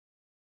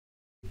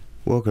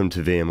Welcome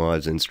to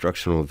VMI's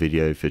instructional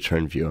video for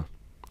TrendViewer,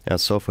 our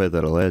software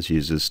that allows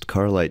users to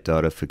correlate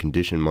data for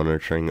condition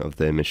monitoring of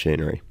their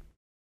machinery.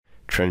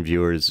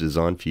 TrendViewer is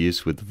designed for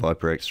use with the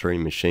Viper X3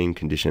 Machine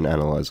Condition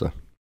Analyzer.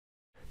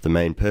 The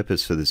main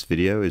purpose for this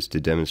video is to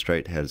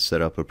demonstrate how to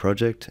set up a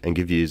project and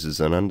give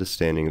users an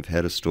understanding of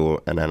how to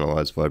store and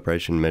analyze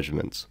vibration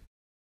measurements.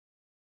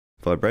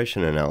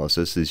 Vibration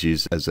analysis is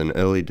used as an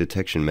early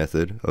detection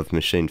method of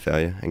machine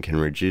failure and can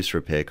reduce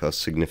repair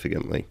costs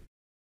significantly.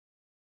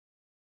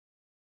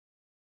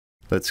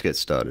 Let's get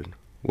started.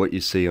 What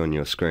you see on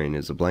your screen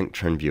is a blank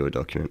TrendViewer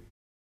document.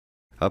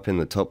 Up in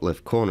the top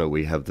left corner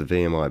we have the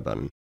VMI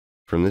button.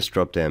 From this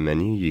drop-down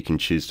menu you can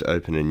choose to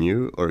open a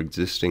new or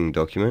existing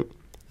document,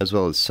 as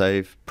well as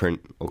save, print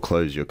or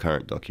close your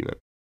current document.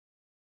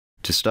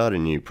 To start a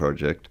new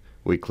project,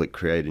 we click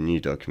Create a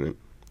New Document.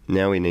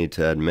 Now we need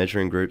to add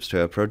measuring groups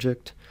to our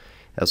project.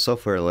 Our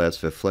software allows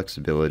for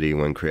flexibility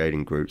when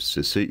creating groups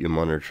to suit your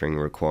monitoring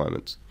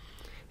requirements.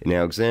 In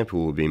our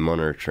example, we'll be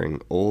monitoring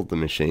all the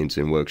machines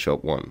in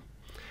Workshop 1.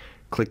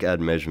 Click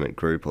Add Measurement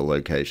Group or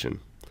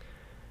Location.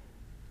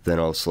 Then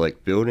I'll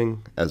select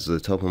Building as the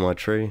top of my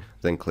tree,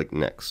 then click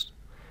Next.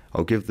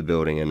 I'll give the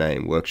building a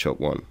name, Workshop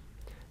 1,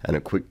 and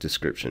a quick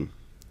description.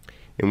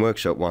 In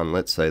Workshop 1,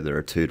 let's say there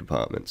are two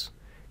departments,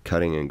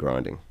 cutting and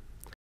grinding.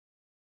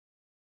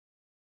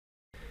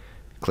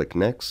 Click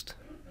Next.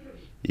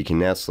 You can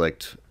now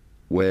select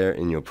where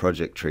in your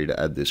project tree to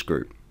add this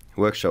group.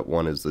 Workshop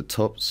 1 is the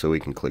top, so we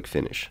can click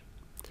Finish.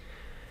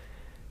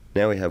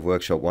 Now we have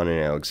Workshop 1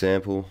 in our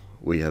example.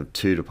 We have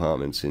two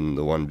departments in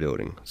the one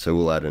building, so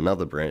we'll add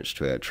another branch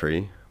to our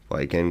tree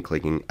by again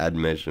clicking Add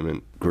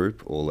Measurement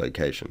Group or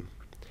Location.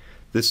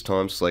 This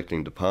time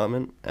selecting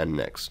Department and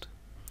Next.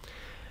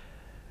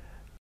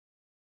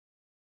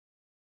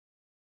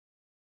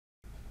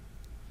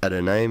 Add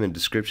a name and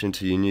description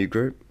to your new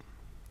group.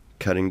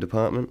 Cutting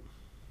department.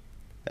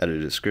 Add a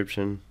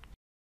description.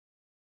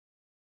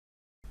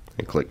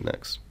 And click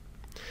Next.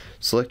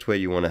 Select where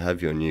you want to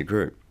have your new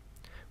group.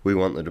 We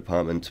want the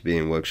department to be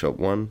in Workshop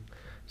 1,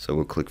 so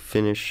we'll click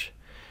Finish,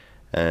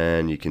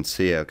 and you can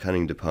see our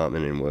cutting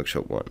department in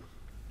Workshop 1.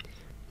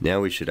 Now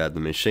we should add the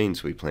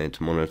machines we plan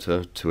to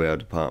monitor to our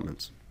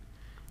departments.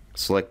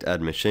 Select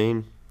Add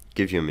Machine,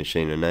 give your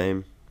machine a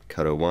name,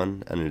 Cutter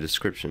 1, and a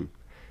description,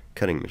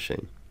 Cutting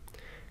Machine.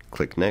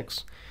 Click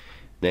Next.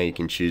 Now you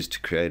can choose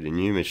to create a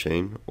new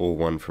machine or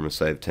one from a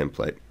saved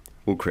template.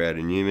 We'll create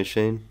a new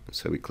machine,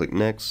 so we click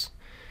Next,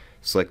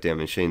 select our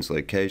machine's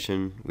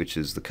location, which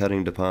is the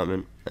cutting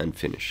department, and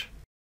Finish.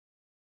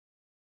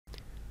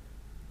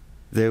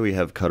 There we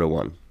have Cutter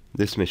 1.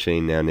 This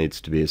machine now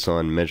needs to be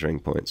assigned measuring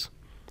points.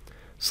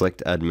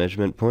 Select Add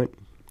Measurement Point,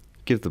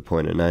 give the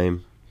point a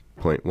name,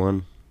 Point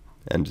 1,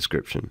 and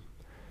description,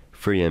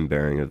 free end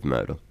bearing of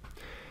motor.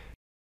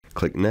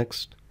 Click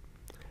Next,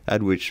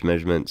 add which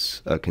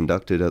measurements are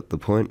conducted at the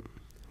point.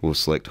 We'll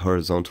select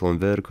horizontal and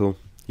vertical.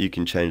 You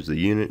can change the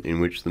unit in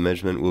which the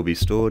measurement will be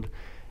stored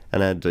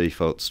and add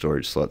default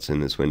storage slots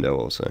in this window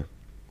also.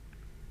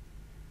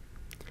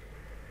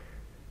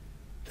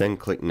 Then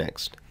click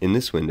Next. In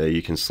this window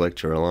you can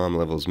select your alarm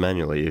levels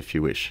manually if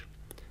you wish.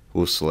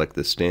 We'll select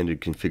the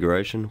standard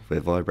configuration where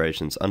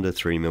vibrations under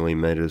 3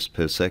 mm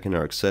per second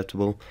are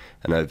acceptable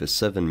and over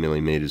 7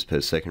 mm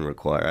per second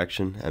require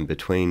action, and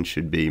between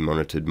should be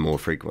monitored more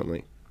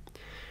frequently.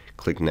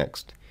 Click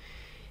Next.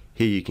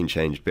 Here you can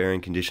change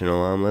bearing condition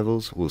alarm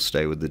levels. We'll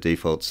stay with the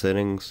default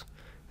settings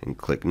and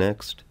click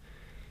Next.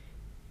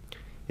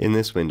 In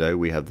this window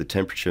we have the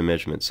temperature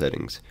measurement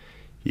settings.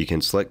 You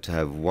can select to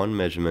have one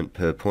measurement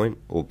per point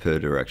or per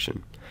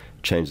direction.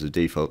 Change the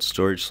default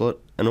storage slot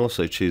and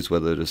also choose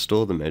whether to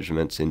store the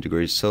measurements in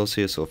degrees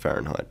Celsius or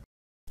Fahrenheit.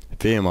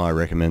 VMI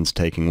recommends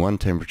taking one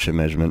temperature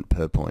measurement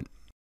per point.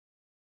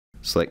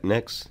 Select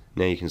Next.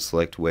 Now you can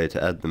select where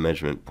to add the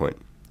measurement point.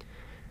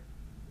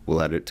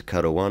 We'll add it to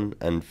Cutter 1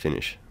 and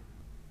Finish.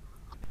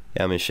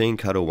 Our machine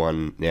Cutter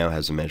 1 now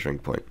has a measuring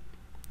point.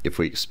 If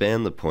we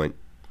expand the point,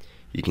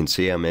 you can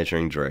see our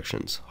measuring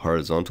directions,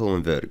 horizontal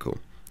and vertical,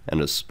 and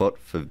a spot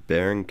for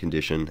bearing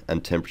condition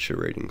and temperature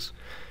readings.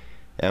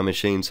 Our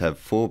machines have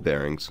 4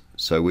 bearings,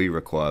 so we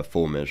require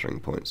 4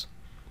 measuring points.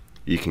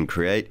 You can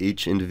create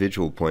each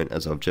individual point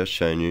as I've just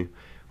shown you,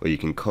 or you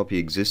can copy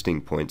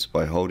existing points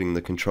by holding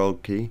the Control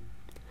key,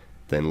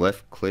 then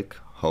left click,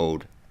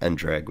 hold, and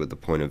drag with the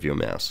point of your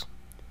mouse,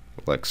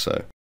 like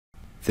so.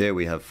 There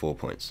we have 4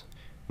 points.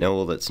 Now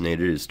all that's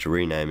needed is to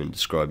rename and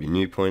describe your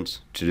new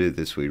points. To do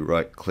this we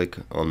right click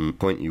on the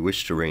point you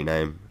wish to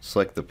rename,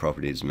 select the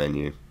Properties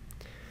menu,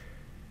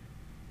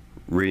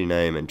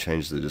 rename and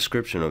change the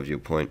description of your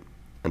point,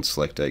 and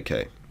select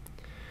OK.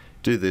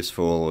 Do this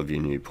for all of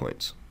your new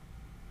points.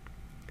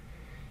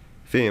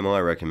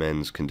 VMI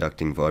recommends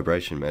conducting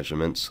vibration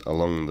measurements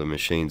along the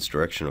machine's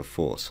direction of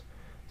force,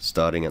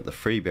 starting at the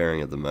free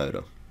bearing of the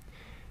motor.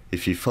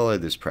 If you follow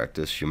this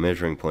practice, your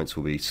measuring points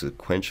will be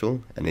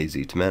sequential and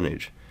easy to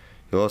manage.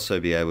 You'll also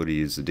be able to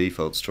use the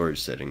default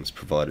storage settings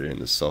provided in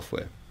the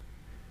software.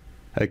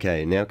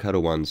 Okay, now Cutter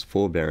 1's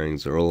 4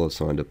 bearings are all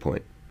assigned a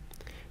point.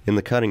 In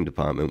the cutting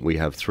department we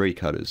have 3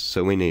 cutters,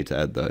 so we need to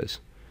add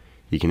those.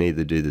 You can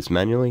either do this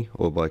manually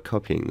or by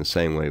copying the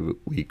same way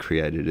we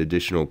created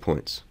additional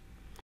points.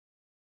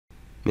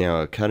 Now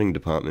our cutting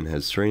department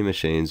has 3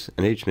 machines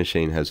and each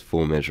machine has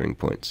 4 measuring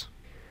points.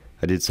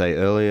 I did say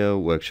earlier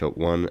workshop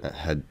 1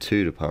 had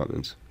 2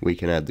 departments. We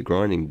can add the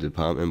grinding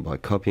department by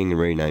copying and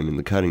renaming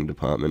the cutting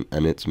department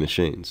and its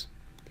machines.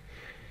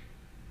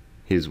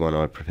 Here's one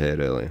I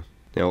prepared earlier.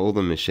 Now all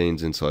the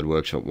machines inside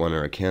workshop 1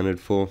 are accounted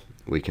for.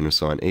 We can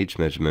assign each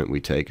measurement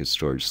we take a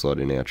storage slot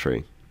in our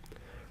tree.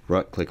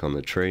 Right click on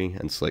the tree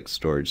and select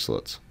storage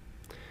slots.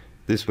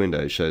 This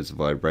window shows the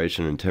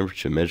vibration and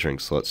temperature measuring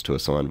slots to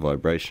assign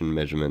vibration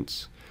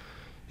measurements.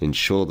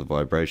 Ensure the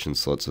vibration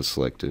slots are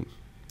selected.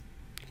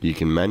 You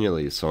can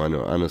manually assign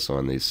or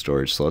unassign these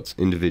storage slots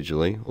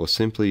individually or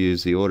simply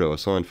use the auto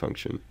assign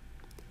function.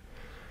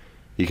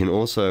 You can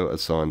also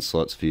assign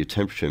slots for your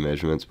temperature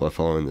measurements by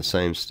following the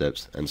same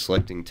steps and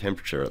selecting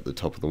temperature at the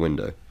top of the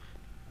window.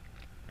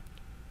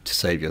 To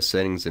save your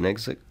settings and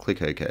exit,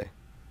 click OK.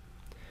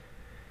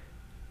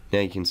 Now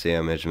you can see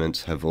our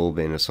measurements have all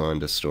been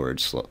assigned a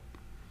storage slot.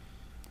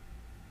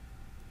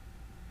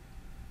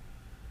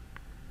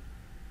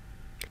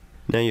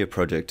 Now your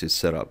project is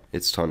set up,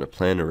 it's time to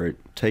plan a route,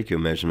 take your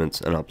measurements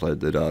and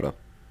upload the data.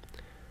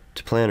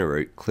 To plan a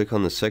route, click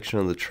on the section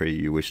of the tree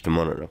you wish to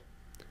monitor.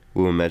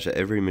 We will measure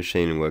every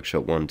machine in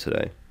workshop 1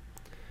 today.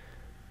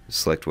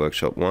 Select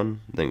workshop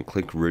 1, then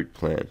click Route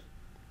Plan.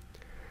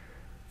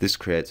 This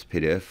creates a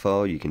PDF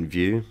file you can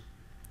view,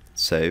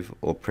 save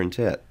or print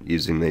out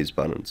using these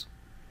buttons.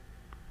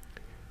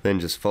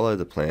 Then just follow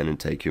the plan and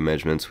take your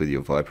measurements with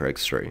your Viper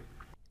X3.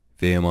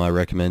 VMI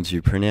recommends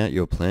you print out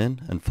your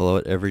plan and follow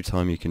it every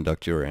time you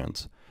conduct your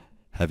rounds.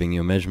 Having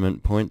your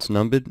measurement points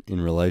numbered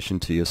in relation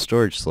to your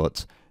storage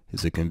slots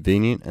is a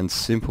convenient and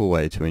simple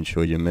way to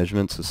ensure your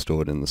measurements are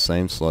stored in the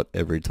same slot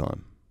every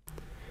time.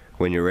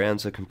 When your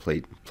rounds are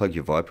complete, plug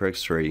your Viper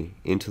X3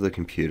 into the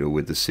computer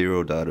with the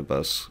serial data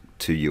bus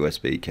to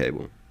USB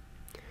cable.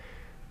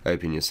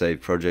 Open your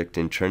saved project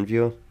in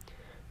TrendViewer,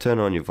 turn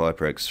on your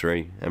Viper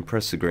X3 and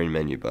press the green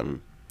menu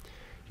button.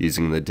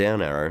 Using the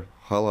down arrow,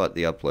 highlight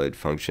the upload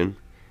function,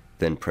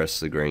 then press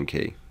the green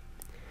key.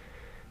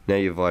 Now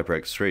your Viper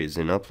X3 is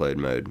in upload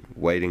mode,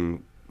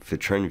 waiting for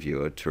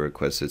TrendViewer to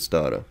request its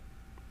data.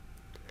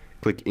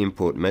 Click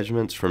Import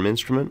Measurements from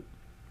Instrument.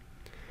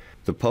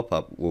 The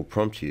pop-up will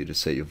prompt you to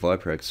set your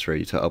Viper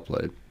X3 to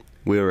upload.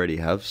 We already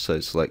have,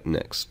 so select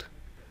Next.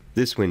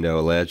 This window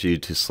allows you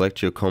to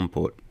select your COM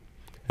port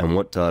and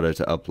what data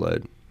to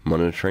upload,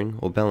 monitoring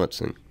or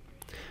balancing.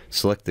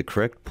 Select the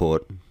correct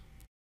port,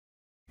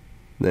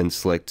 then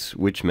select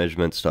which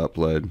measurements to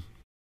upload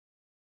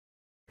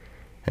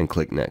and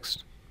click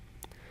Next.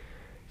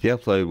 The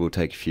upload will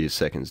take a few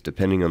seconds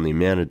depending on the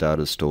amount of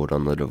data stored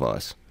on the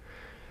device.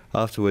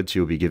 Afterwards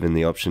you'll be given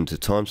the option to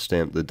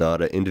timestamp the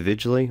data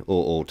individually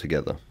or all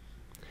together.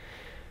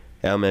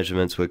 Our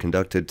measurements were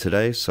conducted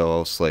today, so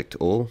I'll select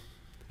all.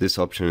 This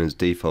option is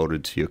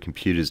defaulted to your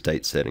computer's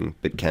date setting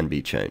but can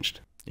be changed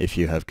if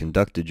you have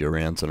conducted your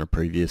rounds on a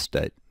previous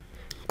date.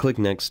 Click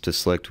Next to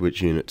select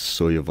which unit to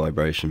store your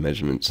vibration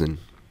measurements in.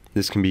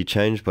 This can be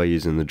changed by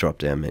using the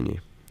drop-down menu.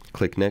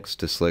 Click Next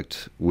to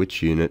select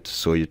which unit to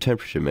store your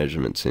temperature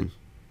measurements in.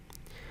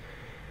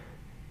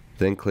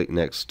 Then click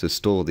Next to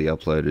store the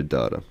uploaded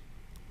data.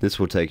 This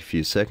will take a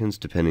few seconds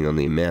depending on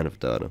the amount of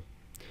data.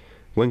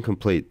 When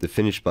complete, the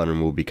Finish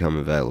button will become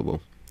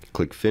available.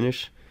 Click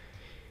Finish.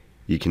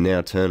 You can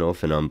now turn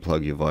off and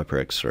unplug your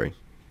Viper X3.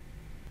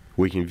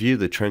 We can view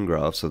the trend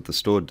graphs of the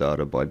stored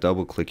data by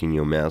double-clicking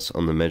your mouse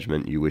on the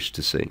measurement you wish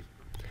to see.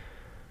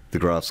 The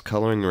graph's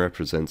colouring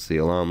represents the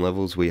alarm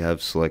levels we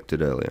have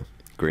selected earlier,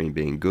 green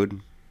being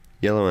good,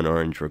 yellow and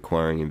orange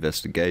requiring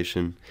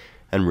investigation,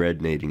 and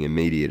red needing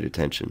immediate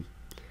attention.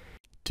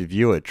 To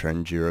view a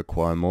trend you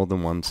require more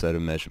than one set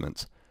of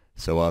measurements,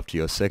 so after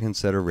your second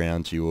set of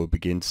rounds you will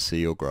begin to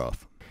see your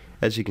graph.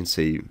 As you can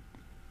see,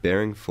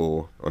 bearing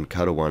 4 on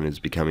cutter 1 is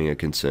becoming a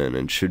concern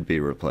and should be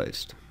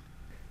replaced.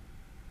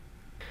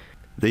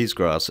 These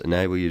graphs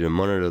enable you to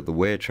monitor the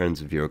wear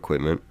trends of your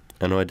equipment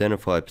and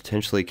identify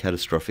potentially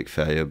catastrophic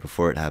failure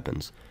before it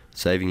happens,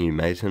 saving you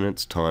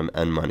maintenance, time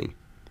and money.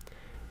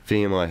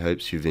 VMI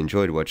hopes you've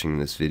enjoyed watching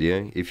this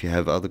video. If you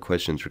have other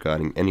questions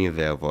regarding any of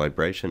our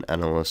vibration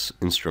analysis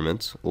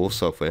instruments or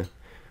software,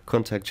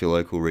 contact your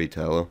local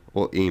retailer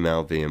or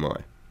email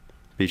VMI.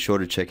 Be sure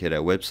to check out our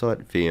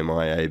website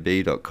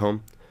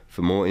vmiab.com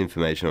for more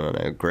information on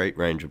our great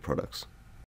range of products.